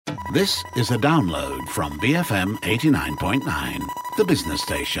This is a download from BFM 89.9, the business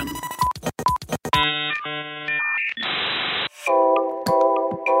station.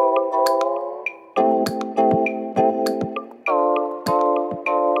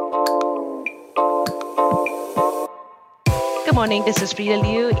 Good morning, this is Frida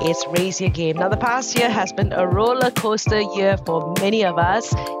Liu. It's Raise Your Game. Now, the past year has been a roller coaster year for many of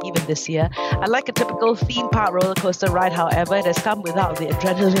us, even this year. Unlike a typical theme park roller coaster ride, however, it has come without the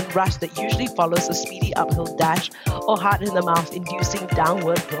adrenaline rush that usually follows a speedy uphill dash or heart in the mouth inducing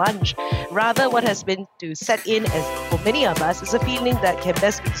downward plunge. Rather, what has been to set in as for many of us is a feeling that can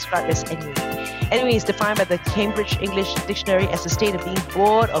best be described as ennui. Ennui is defined by the Cambridge English Dictionary as a state of being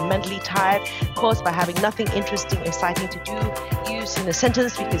bored or mentally tired caused by having nothing interesting or exciting to do. Used in a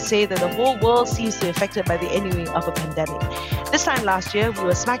sentence, we could say that the whole world seems to be affected by the ennui of a pandemic. This time last year, we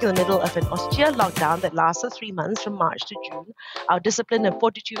were smack in the middle of an austere lockdown that lasted 3 months from March to June. Our discipline and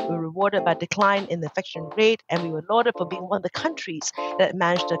fortitude were rewarded by a decline in the infection rate, and we were lauded for being one of the countries that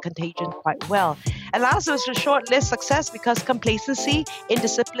managed the contagion quite well. Alas, it was a short-lived success because complacency,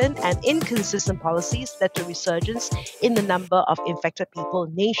 indiscipline, and inconsistent policies led to a resurgence in the number of infected people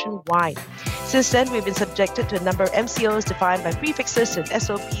nationwide. Since then, we've been subjected to a number of MCOs defined by prefixes and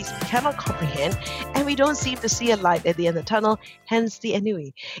SOPs we cannot comprehend, and we don't seem to see a light at the end of the tunnel, hence the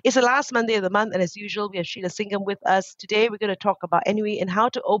ennui. It's the last Monday of the month, and as usual, we have Sheila Singam with us. Today, we're going to talk about ennui and how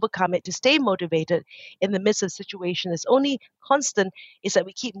to overcome it to stay motivated in the midst of a situation that's only constant is that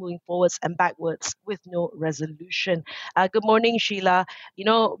we keep moving forwards and backwards with no resolution. Good morning, Sheila.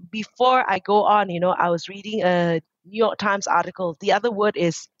 Before I go on, I was reading a New York Times article. The other word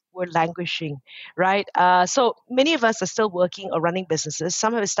is we're languishing, right? So many of us are still working or running businesses.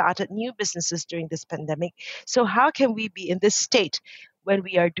 Some have started new businesses during this pandemic. So how can we be in this state when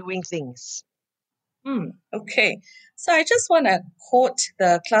we are doing things? Okay. So I just want to quote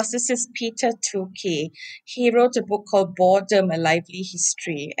the classicist Peter Tukey. He wrote a book called Boredom, A Lively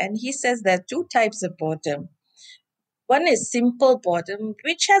History. And he says there are two types of boredom. One is simple boredom,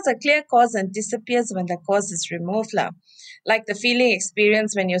 which has a clear cause and disappears when the cause is removed. Like the feeling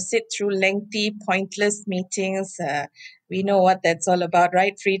experienced when you sit through lengthy, pointless meetings. We know what that's all about,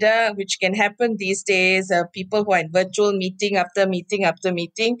 right, Frida? Which can happen these days. People who are in virtual meeting after meeting after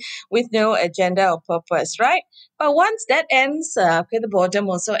meeting with no agenda or purpose, right? But once that ends, the boredom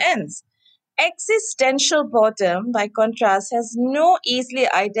also ends. Existential boredom, by contrast, has no easily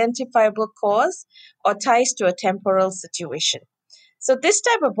identifiable cause or ties to a temporal situation. So this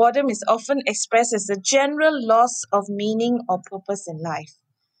type of boredom is often expressed as a general loss of meaning or purpose in life.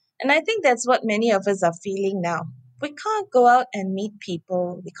 And I think that's what many of us are feeling now. We can't go out and meet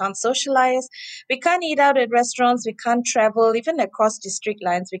people. We can't socialize. We can't eat out at restaurants. We can't travel, even across district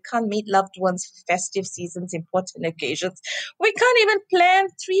lines. We can't meet loved ones for festive seasons, important occasions. We can't even plan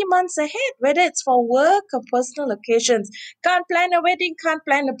 3 months ahead, whether it's for work or personal occasions. Can't plan a wedding, can't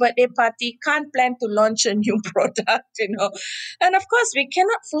plan a birthday party, can't plan to launch a new product, And of course, we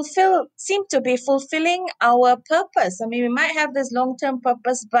cannot seem to be fulfilling our purpose. I mean, we might have this long-term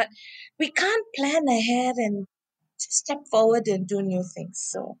purpose, but we can't plan ahead and step forward and do new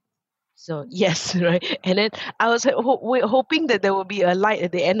things. So yes, right. And then I was hoping that there will be a light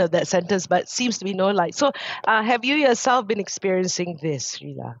at the end of that sentence, but seems to be no light. So have you yourself been experiencing this,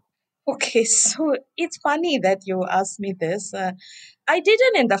 Sheila? Okay, so it's funny that you asked me this. I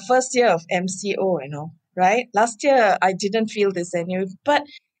didn't in the first year of MCO, right? Last year, I didn't feel this anyway, but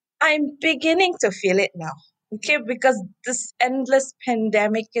I'm beginning to feel it now. Okay, because this endless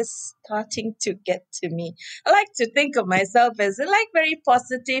pandemic is starting to get to me. I like to think of myself as a very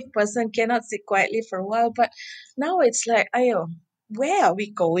positive person, cannot sit quietly for a while, but now it's like, where are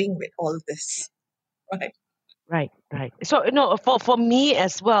we going with all this? Right. Right. So for me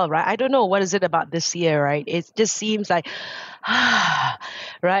as well, right? I don't know what is it about this year, right? It just seems like,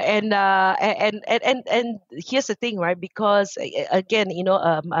 right? And here's the thing, right? Because again,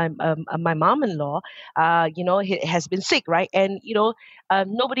 my mom-in-law, has been sick, right? And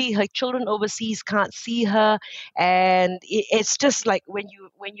nobody, her children overseas can't see her, and it's just like when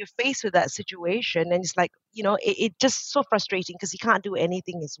you're faced with that situation, and it's like it just so frustrating because you can't do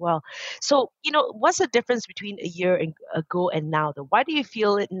anything as well. So what's the difference between a year ago and now? Though, why do you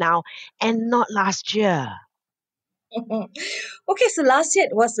feel it now and not last year? Okay, so last year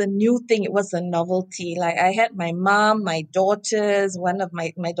it was a new thing. It was a novelty. Like I had my mom, my daughters, one of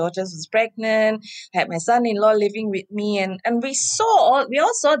my daughters was pregnant. I had my son-in-law living with me, and we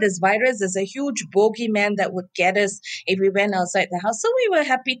all saw this virus as a huge bogeyman that would get us if we went outside the house. So we were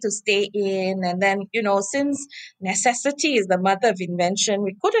happy to stay in. And then, since necessity is the mother of invention,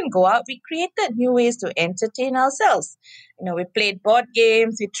 we couldn't go out. We created new ways to entertain ourselves. We played board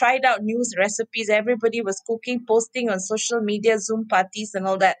games, we tried out new recipes, everybody was cooking, posting on social media, Zoom parties and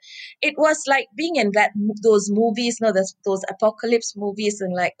all that. It was like being in those movies, those apocalypse movies,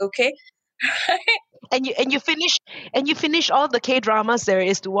 and like, okay. And you finish all the K dramas there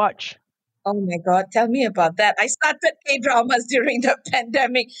is to watch. Oh my God, tell me about that. I started K-dramas during the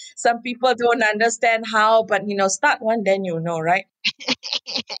pandemic. Some people don't understand how, but start one, then right?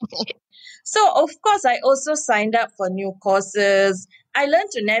 So, of course, I also signed up for new courses. I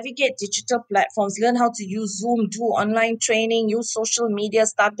learned to navigate digital platforms, learn how to use Zoom, do online training, use social media,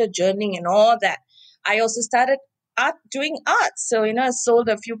 started journaling and all that. I also started doing art. So, I sold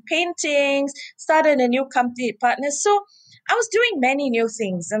a few paintings, started a new company partner. So, I was doing many new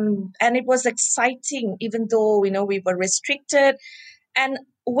things, and it was exciting, even though, we were restricted. And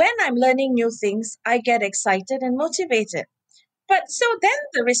when I'm learning new things, I get excited and motivated. But so then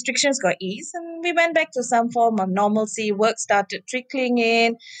the restrictions got eased and we went back to some form of normalcy. Work started trickling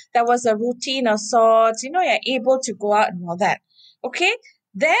in. There was a routine of sorts. You're able to go out and all that. Okay.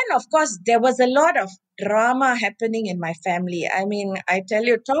 Then, of course, there was a lot of drama happening in my family. I mean, I tell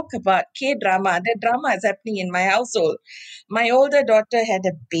you, talk about K drama. The drama is happening in my household. My older daughter had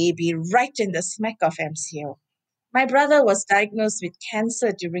a baby right in the smack of MCO. My brother was diagnosed with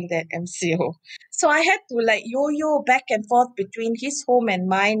cancer during that MCO. So I had to like yo-yo back and forth between his home and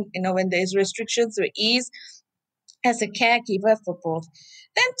mine, when these restrictions were eased as a caregiver for both.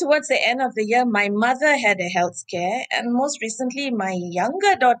 Then towards the end of the year, my mother had a health scare, and most recently, my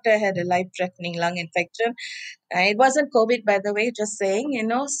younger daughter had a life-threatening lung infection. It wasn't COVID, by the way, just saying.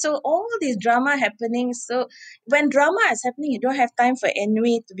 So all this drama happening. So when drama is happening, you don't have time for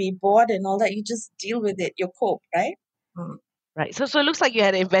ennui to be bored and all that. You just deal with it. You cope, right? Mm. Right. So it looks like you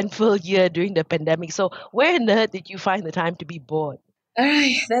had an eventful year during the pandemic. So where on earth did you find the time to be bored?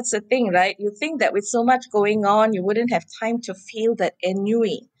 That's the thing, right? You think that with so much going on, you wouldn't have time to feel that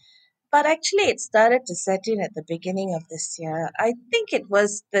ennui. But actually, it started to set in at the beginning of this year. I think it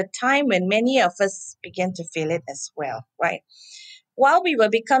was the time when many of us began to feel it as well, right? While we were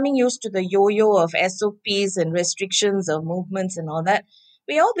becoming used to the yo-yo of SOPs and restrictions of movements and all that,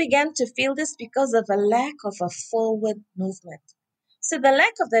 we all began to feel this because of a lack of a forward movement. So the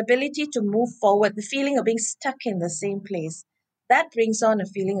lack of the ability to move forward, the feeling of being stuck in the same place, that brings on a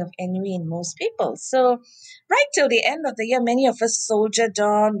feeling of ennui in most people. So right till the end of the year, many of us soldiered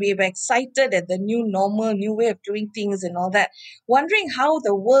on. We were excited at the new normal, new way of doing things and all that, wondering how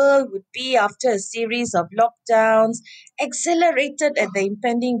the world would be after a series of lockdowns, exhilarated at the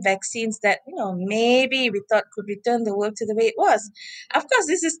impending vaccines that maybe we thought could return the world to the way it was. Of course,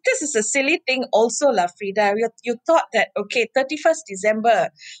 this is a silly thing also, La Frida. You thought that, okay, 31st December,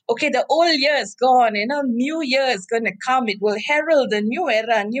 okay, the old year is gone, new year is going to come. It will herald a new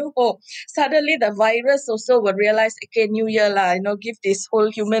era, new hope. Suddenly the virus also will realize, okay, new year lah, give this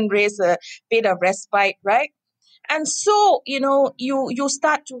whole human race a bit of respite, right? And so, you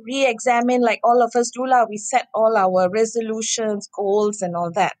start to re-examine, like all of us do lah. We set all our resolutions, goals and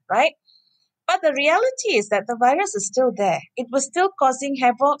all that, right? But the reality is that the virus is still there. It was still causing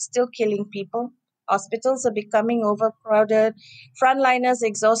havoc, still killing people. Hospitals are becoming overcrowded, frontliners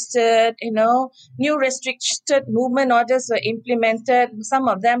exhausted, new restricted movement orders were implemented, some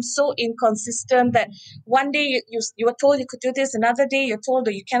of them so inconsistent that one day you were told you could do this, another day you're told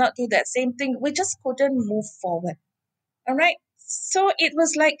that you cannot do that same thing. We just couldn't move forward. All right. So it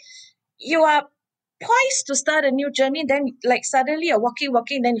was like you are poised to start a new journey, then like suddenly you're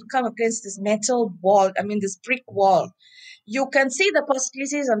walking, then you come against this metal wall, this brick wall. You can see the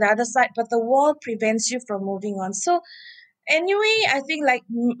possibilities on the other side, but the wall prevents you from moving on. So anyway, I think like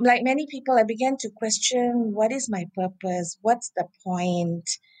many people, I began to question, what is my purpose? What's the point?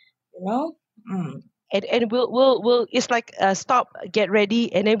 You know? Mm. And we'll it's like stop, get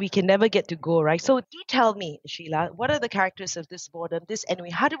ready, and then we can never get to go, right? So do tell me, Sheila, what are the characters of this boredom, this enemy?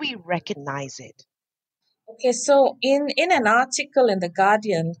 How do we recognize it? Okay, so in an article in The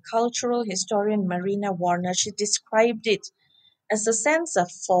Guardian, cultural historian Marina Warner, she described it as a sense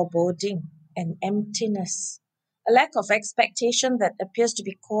of foreboding and emptiness, a lack of expectation that appears to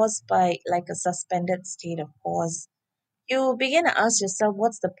be caused by like a suspended state of pause. You begin to ask yourself,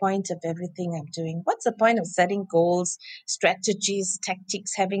 what's the point of everything I'm doing? What's the point of setting goals, strategies,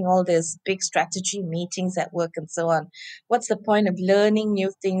 tactics, having all these big strategy meetings at work and so on? What's the point of learning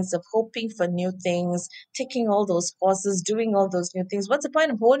new things, of hoping for new things, taking all those courses, doing all those new things? What's the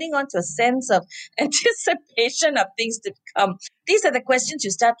point of holding on to a sense of anticipation of things to come? These are the questions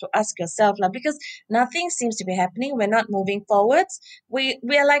you start to ask yourself, because nothing seems to be happening. We're not moving forwards. We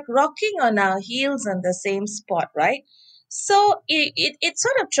are like rocking on our heels on the same spot, right? So it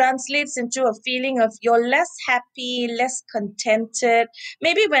sort of translates into a feeling of you're less happy, less contented.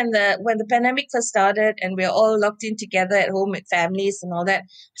 Maybe when the pandemic first started and we're all locked in together at home with families and all that,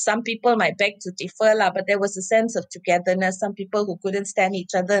 some people might beg to differ, lah, but there was a sense of togetherness. Some people who couldn't stand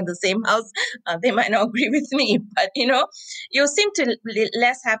each other in the same house, they might not agree with me, but you seem to be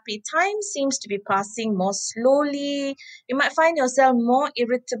less happy. Time seems to be passing more slowly. You might find yourself more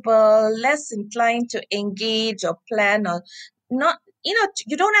irritable, less inclined to engage or plan, or not,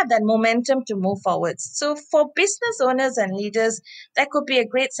 you don't have that momentum to move forwards. So for business owners and leaders, that could be a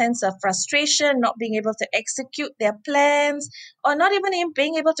great sense of frustration, not being able to execute their plans, or not even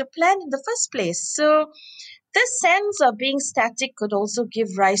being able to plan in the first place. So this sense of being static could also give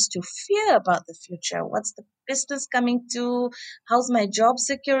rise to fear about the future. What's the business coming to? How's my job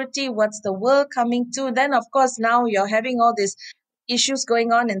security? What's the world coming to? Then, of course, now you're having all these issues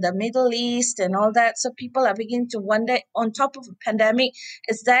going on in the Middle East and all that. So people are beginning to wonder, on top of a pandemic,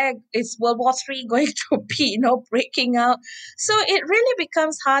 is World War III going to be, breaking out? So it really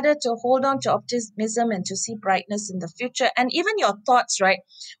becomes harder to hold on to optimism and to see brightness in the future. And even your thoughts, right?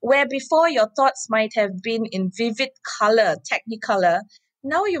 Where before your thoughts might have been in vivid color, technicolor,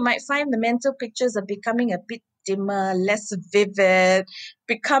 now you might find the mental pictures are becoming a bit dimmer, less vivid,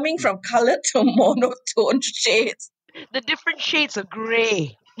 becoming from color to monotone shades. The different shades of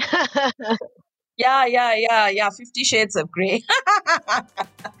gray. Yeah. 50 Shades of Grey.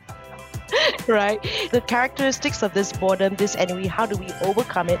 Right? The characteristics of this boredom, this ennui, how do we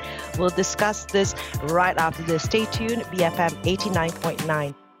overcome it? We'll discuss this right after this. Stay tuned, BFM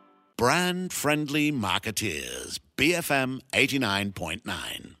 89.9. Brand-friendly marketeers. BFM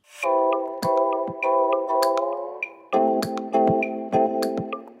 89.9.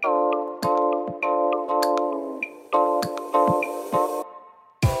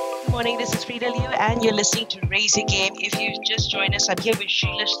 Good morning, this is Frida Liu and you're listening to Raise Your Game. If you just joined us, I'm here with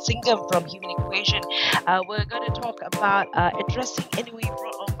Sheila Singam from Human Equation. We're going to talk about addressing ennui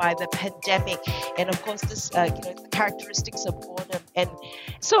brought on by the pandemic, and of course this the characteristics of boredom. And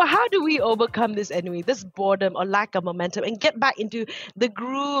so how do we overcome this ennui, this boredom or lack of momentum, and get back into the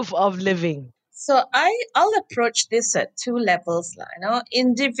groove of living? So I'll approach this at two levels,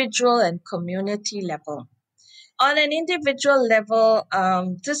 individual and community level. On an individual level,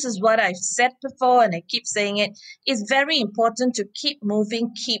 this is what I've said before and I keep saying it. It's very important to keep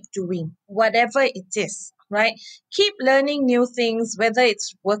moving, keep doing whatever it is, right? Keep learning new things, whether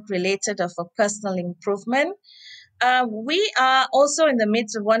it's work related or for personal improvement. We are also in the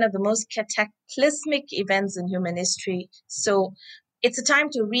midst of one of the most cataclysmic events in human history. So it's a time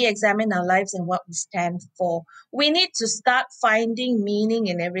to re-examine our lives and what we stand for. We need to start finding meaning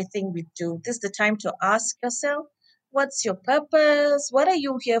in everything we do. This is the time to ask yourself, what's your purpose? What are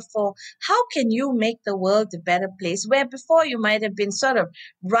you here for? How can you make the world a better place? Where before you might have been sort of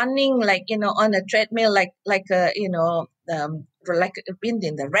running on a treadmill, like a wind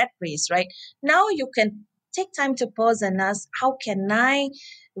in the rat race, right? Now you can take time to pause and ask, how can I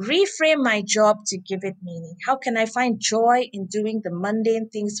reframe my job to give it meaning? How can I find joy in doing the mundane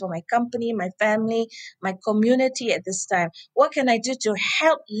things for my company, my family, my community at this time? What can I do to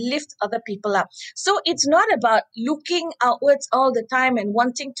help lift other people up? So it's not about looking outwards all the time and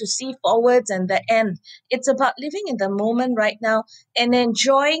wanting to see forwards and the end. It's about living in the moment right now and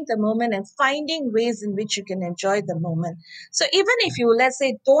enjoying the moment and finding ways in which you can enjoy the moment. So even if you, let's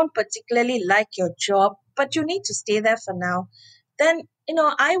say, don't particularly like your job, but you need to stay there for now, then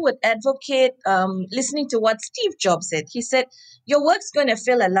I would advocate listening to what Steve Jobs said. He said, your work's going to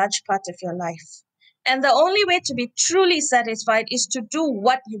fill a large part of your life. And the only way to be truly satisfied is to do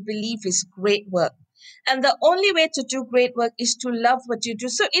what you believe is great work. And the only way to do great work is to love what you do.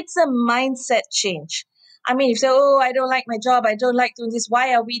 So it's a mindset change. I mean, if you say, I don't like my job, I don't like doing this,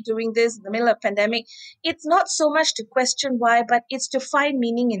 why are we doing this in the middle of pandemic? It's not so much to question why, but it's to find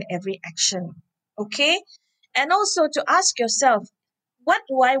meaning in every action. Okay? And also to ask yourself, what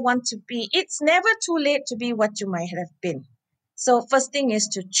do I want to be? It's never too late to be what you might have been. So first thing is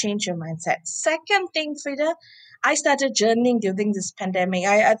to change your mindset. Second thing, Frida, I started journaling during this pandemic.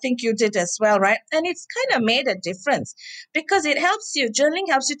 I think you did as well, right? And it's kind of made a difference because journaling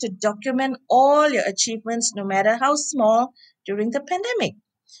helps you to document all your achievements, no matter how small, during the pandemic.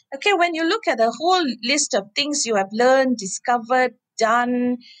 Okay, when you look at a whole list of things you have learned, discovered,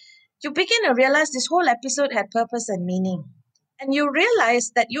 done, you begin to realize this whole episode had purpose and meaning. And you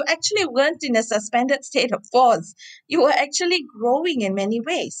realize that you actually weren't in a suspended state of pause. You were actually growing in many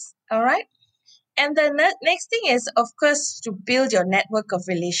ways. All right? And the next thing is, of course, to build your network of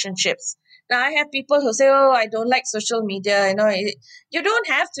relationships. Now, I have people who say, "Oh, I don't like social media." You don't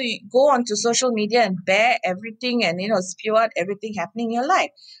have to go onto social media and bear everything and spew out everything happening in your life,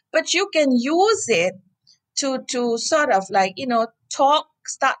 but you can use it to sort of like talk,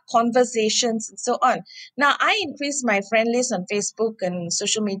 start conversations and so on. Now I increase my friend list on Facebook and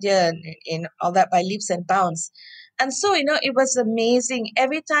social media and in all that by leaps and bounds. And so it was amazing.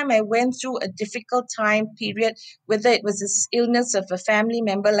 Every time I went through a difficult time period, whether it was this illness of a family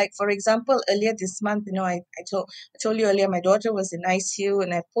member, like for example earlier this month, I told you earlier, my daughter was in ICU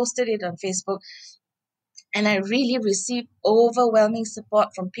and I posted it on Facebook. And I really received overwhelming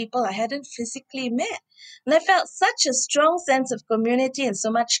support from people I hadn't physically met. And I felt such a strong sense of community and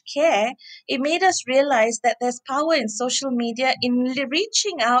so much care. It made us realize that there's power in social media in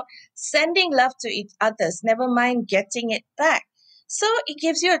reaching out, sending love to each others, never mind getting it back. So it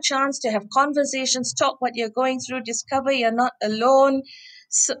gives you a chance to have conversations, talk what you're going through, discover you're not alone.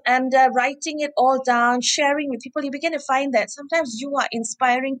 So, and writing it all down, sharing with people, you begin to find that sometimes you are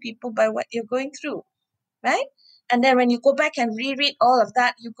inspiring people by what you're going through, right? And then when you go back and reread all of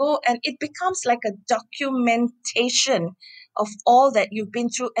that, you go and it becomes like a documentation of all that you've been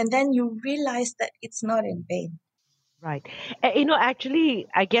through. And then you realize that it's not in vain. Right. Actually,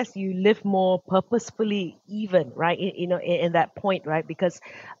 I guess you live more purposefully, even, right? In that point, right? Because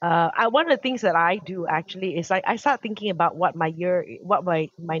one of the things that I do actually is I start thinking about what my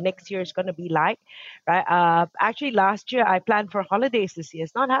next year is going to be like, right? Actually, last year I planned for holidays this year.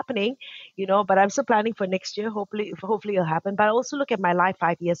 It's not happening, but I'm still planning for next year. Hopefully it'll happen. But I also look at my life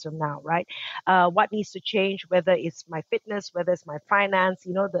 5 years from now, right? What needs to change, whether it's my fitness, whether it's my finance,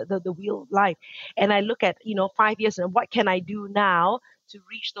 the wheel of life. And I look at 5 years and what can I do now to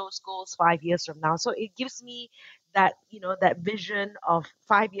reach those goals 5 years from now. So it gives me that vision of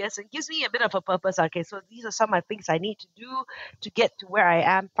 5 years. It gives me a bit of a purpose. Okay, so these are some of the things I need to do to get to where I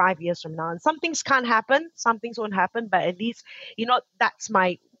am 5 years from now. And some things can't happen, some things won't happen, but at least that's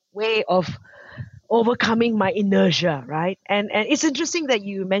my way of overcoming my inertia, right? And it's interesting that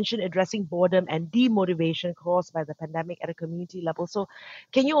you mentioned addressing boredom and demotivation caused by the pandemic at a community level. So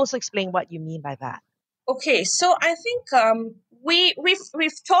can you also explain what you mean by that? Okay, so I think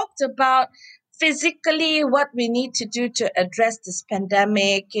we've talked about physically what we need to do to address this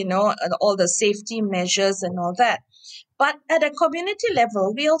pandemic, and all the safety measures and all that. But at a community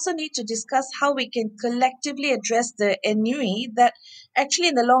level, we also need to discuss how we can collectively address the ennui that actually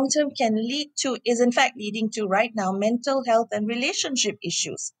in the long term is in fact leading to right now mental health and relationship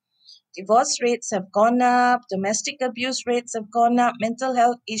issues. Divorce rates have gone up, domestic abuse rates have gone up, mental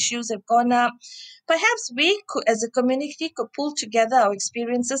health issues have gone up. Perhaps we could, as a community, could pull together our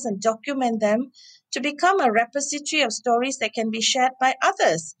experiences and document them to become a repository of stories that can be shared by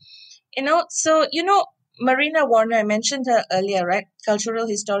others. Marina Warner, I mentioned her earlier, right? Cultural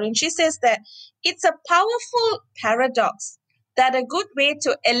historian. She says that it's a powerful paradox that a good way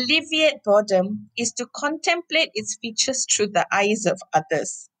to alleviate boredom is to contemplate its features through the eyes of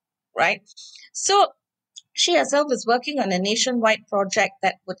others, right? So she herself is working on a nationwide project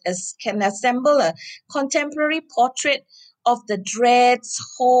that can assemble a contemporary portrait of the dreads,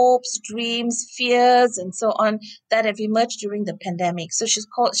 hopes, dreams, fears, and so on that have emerged during the pandemic. So she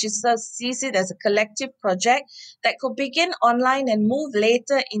sees it as a collective project that could begin online and move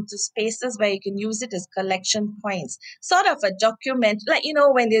later into spaces where you can use it as collection points, sort of a document, like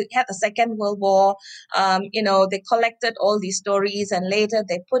when they had the Second World War. They collected all these stories and later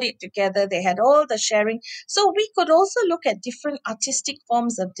they put it together. They had all the sharing. So we could also look at different artistic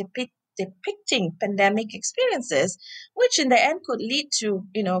forms of depicting pandemic experiences, which in the end could lead to,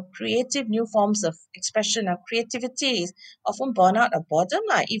 creative new forms of expression. Of creativity is often born out of boredom.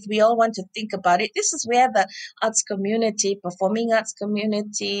 If we all want to think about it, this is where the arts community, performing arts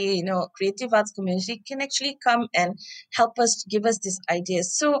community, creative arts community can actually come and help us, give us these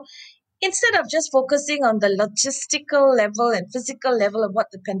ideas. So instead of just focusing on the logistical level and physical level of what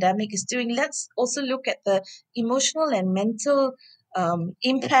the pandemic is doing, let's also look at the emotional and mental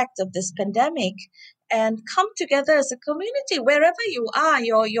impact of this pandemic and come together as a community wherever you are,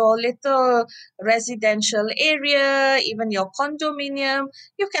 your little residential area, even your condominium.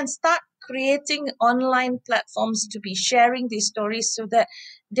 You can start creating online platforms to be sharing these stories so that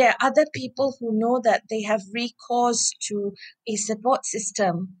there are other people who know that they have recourse to a support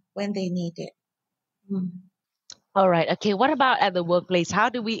system when they need it. All right. Okay. What about at the workplace? How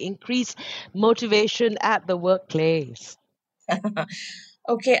do we increase motivation at the workplace?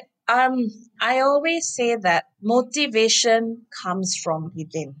 Okay. I always say that motivation comes from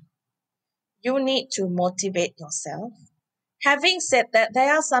within. You need to motivate yourself. Having said that,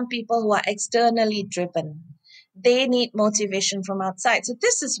 there are some people who are externally driven. They need motivation from outside. So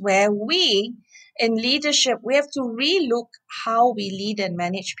this is where we, in leadership, we have to relook how we lead and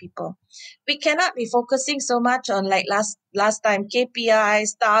manage people. We cannot be focusing so much on, like last time,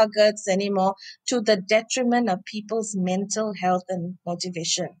 KPIs, targets anymore, to the detriment of people's mental health and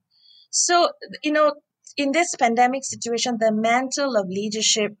motivation. So, in this pandemic situation, the mantle of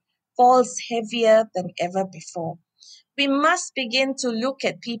leadership falls heavier than ever before. We must begin to look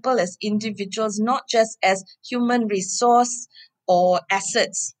at people as individuals, not just as human resource or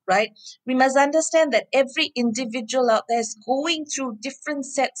assets, right? We must understand that every individual out there is going through different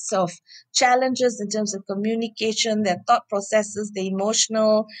sets of challenges in terms of communication, their thought processes, the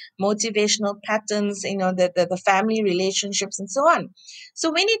emotional, motivational patterns, the family relationships and so on.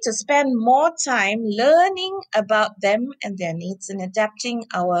 So we need to spend more time learning about them and their needs and adapting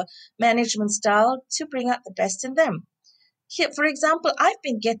our management style to bring out the best in them. Here, for example, I've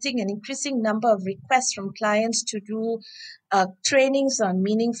been getting an increasing number of requests from clients to do trainings on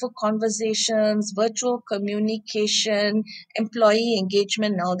meaningful conversations, virtual communication, employee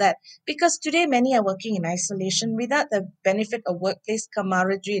engagement, and all that. Because today, many are working in isolation without the benefit of workplace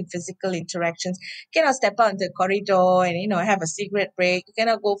camaraderie and physical interactions. You cannot step out into the corridor and, have a cigarette break. You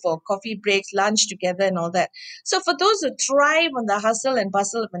cannot go for coffee breaks, lunch together, and all that. So for those who thrive on the hustle and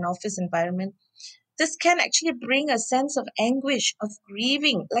bustle of an office environment, this can actually bring a sense of anguish, of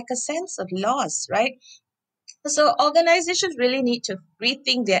grieving, like a sense of loss, right? So organizations really need to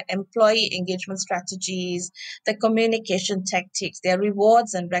rethink their employee engagement strategies, their communication tactics, their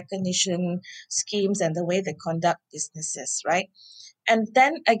rewards and recognition schemes, and the way they conduct businesses, right? And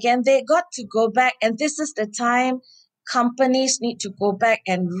then again, they got to go back, and this is the time companies need to go back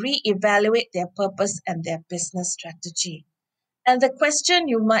and reevaluate their purpose and their business strategy. And the question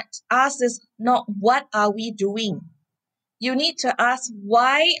you might ask is not what are we doing? You need to ask,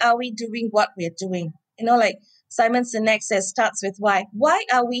 why are we doing what we're doing? Like Simon Sinek says, starts with why. Why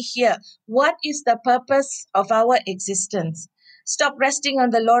are we here? What is the purpose of our existence? Stop resting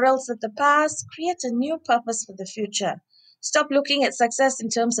on the laurels of the past. Create a new purpose for the future. Stop looking at success in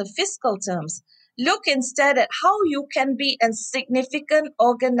terms of fiscal terms. Look instead at how you can be a significant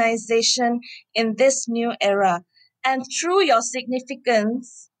organization in this new era. And through your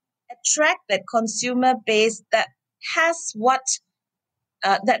significance, attract that consumer base that has what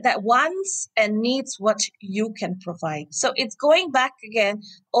that wants and needs what you can provide. So it's going back again,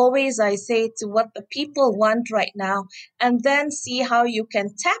 always I say, to what the people want right now, and then see how you can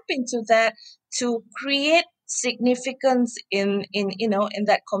tap into that to create significance in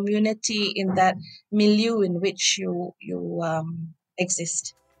that community, in that milieu in which you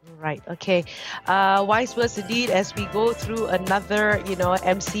exist. Right. Okay. Wise words indeed. As we go through another,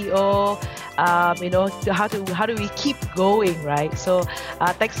 MCO, how do we keep going, right? So,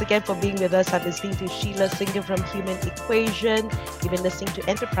 thanks again for being with us. I'm listening to Sheila Singam from Human Equation. You've been listening to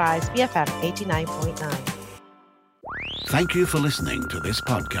Enterprise BFM 89.9. Thank you for listening to this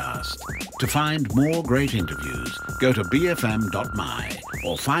podcast. To find more great interviews, go to bfm.my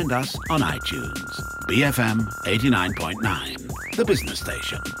or find us on iTunes. BFM 89.9, the business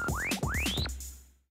station.